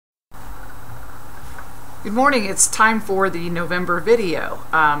Good morning. It's time for the November video.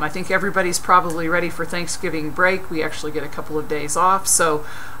 I think everybody's probably ready for Thanksgiving break. We actually get a couple of days off. So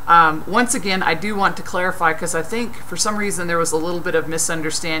once again, I do want to clarify, because I think for some reason there was a little bit of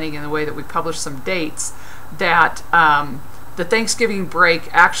misunderstanding in the way that we published some dates, that the Thanksgiving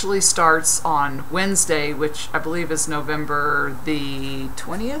break actually starts on Wednesday, which I believe is November the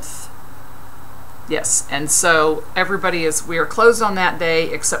 20th. Yes, and so we are closed on that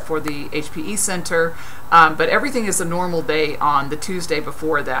day except for the HPE Center, but everything is a normal day on the Tuesday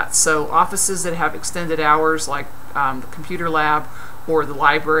before that. So offices that have extended hours, like the computer lab or the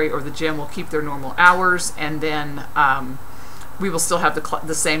library or the gym, will keep their normal hours, and then we will still have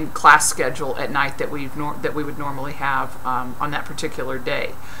the same class schedule at night that we would normally have on that particular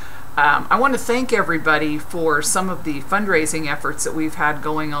day. I want to thank everybody for some of the fundraising efforts that we've had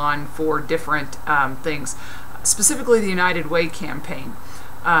going on for different things, specifically the United Way campaign.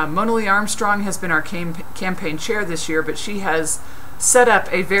 Mona Lee Armstrong has been our campaign chair this year, but she has set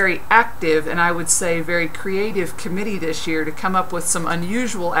up a very active and I would say very creative committee this year to come up with some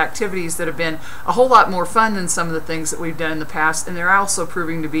unusual activities that have been a whole lot more fun than some of the things that we've done in the past, and they're also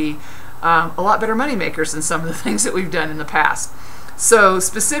proving to be a lot better money makers than some of the things that we've done in the past. So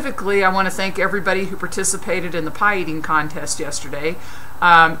specifically, I want to thank everybody who participated in the pie eating contest yesterday.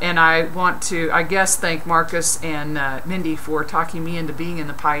 And I want to, I guess, thank Marcus and Mindy for talking me into being in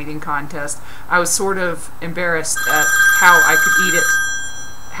the pie eating contest. I was sort of embarrassed at how I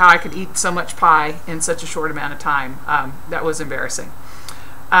could eat so much pie in such a short amount of time. That was embarrassing.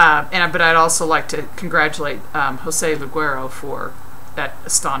 But I'd also like to congratulate Jose Luguero for that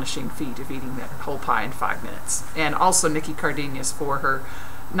astonishing feat of eating that whole pie in 5 minutes. And also Nikki Cardenas for her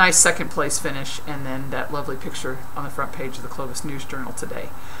nice second place finish, and then that lovely picture on the front page of the Clovis News Journal today.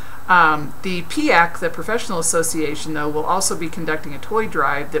 The PIAC, the Professional Association, though, will also be conducting a toy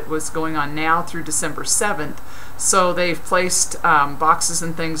drive that was going on now through December 7th. So they've placed boxes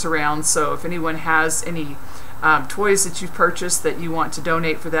and things around, so if anyone has any toys that you've purchased that you want to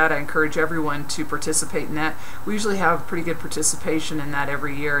donate for that, I encourage everyone to participate in that. We usually have pretty good participation in that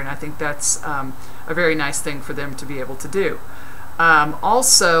every year, and I think that's a very nice thing for them to be able to do.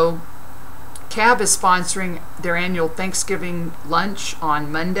 Also, CAB is sponsoring their annual Thanksgiving lunch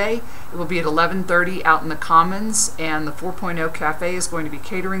on Monday. It will be at 11:30 out in the Commons, and the 4.0 Cafe is going to be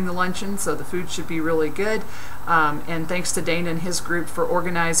catering the luncheon, so the food should be really good. And thanks to Dana and his group for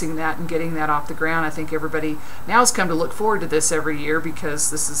organizing that and getting that off the ground. I think everybody now has come to look forward to this every year, because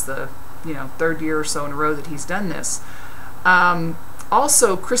this is the third year or so in a row that he's done this.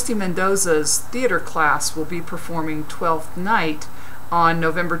 Also, Christy Mendoza's theater class will be performing 12th Night on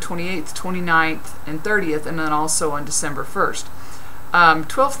November 28th, 29th, and 30th, and then also on December 1st.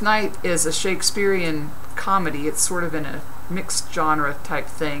 12th Night is a Shakespearean comedy. It's sort of in a mixed genre type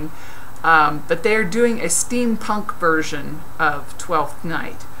thing, but they're doing a steampunk version of 12th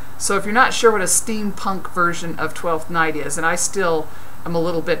Night. So if you're not sure what a steampunk version of 12th Night is, and I still am a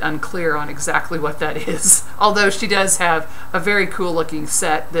little bit unclear on exactly what that is, although she does have a very cool looking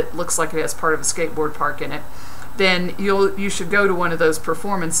set that looks like it has part of a skateboard park in it, then you should go to one of those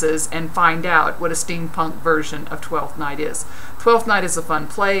performances and find out what a steampunk version of 12th Night is. 12th Night is a fun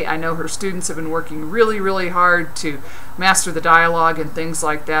play. I know her students have been working really, really hard to master the dialogue and things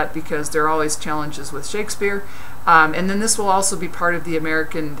like that, because there are always challenges with Shakespeare. And then this will also be part of the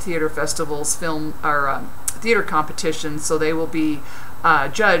American Theater Festival's theater competition, so they will be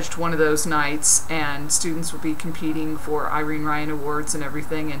judged one of those nights, and students will be competing for Irene Ryan Awards and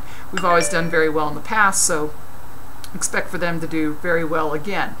everything, and we've always done very well in the past, so expect for them to do very well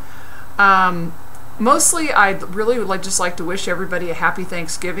again. Mostly, I really would just like to wish everybody a happy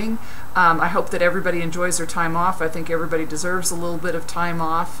Thanksgiving. I hope that everybody enjoys their time off. I think everybody deserves a little bit of time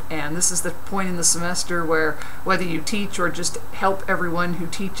off, and this is the point in the semester where, whether you teach or just help everyone who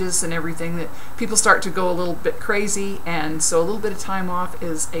teaches and everything, that people start to go a little bit crazy, and so a little bit of time off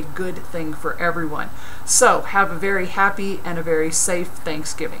is a good thing for everyone. So have a very happy and a very safe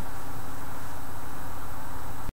Thanksgiving.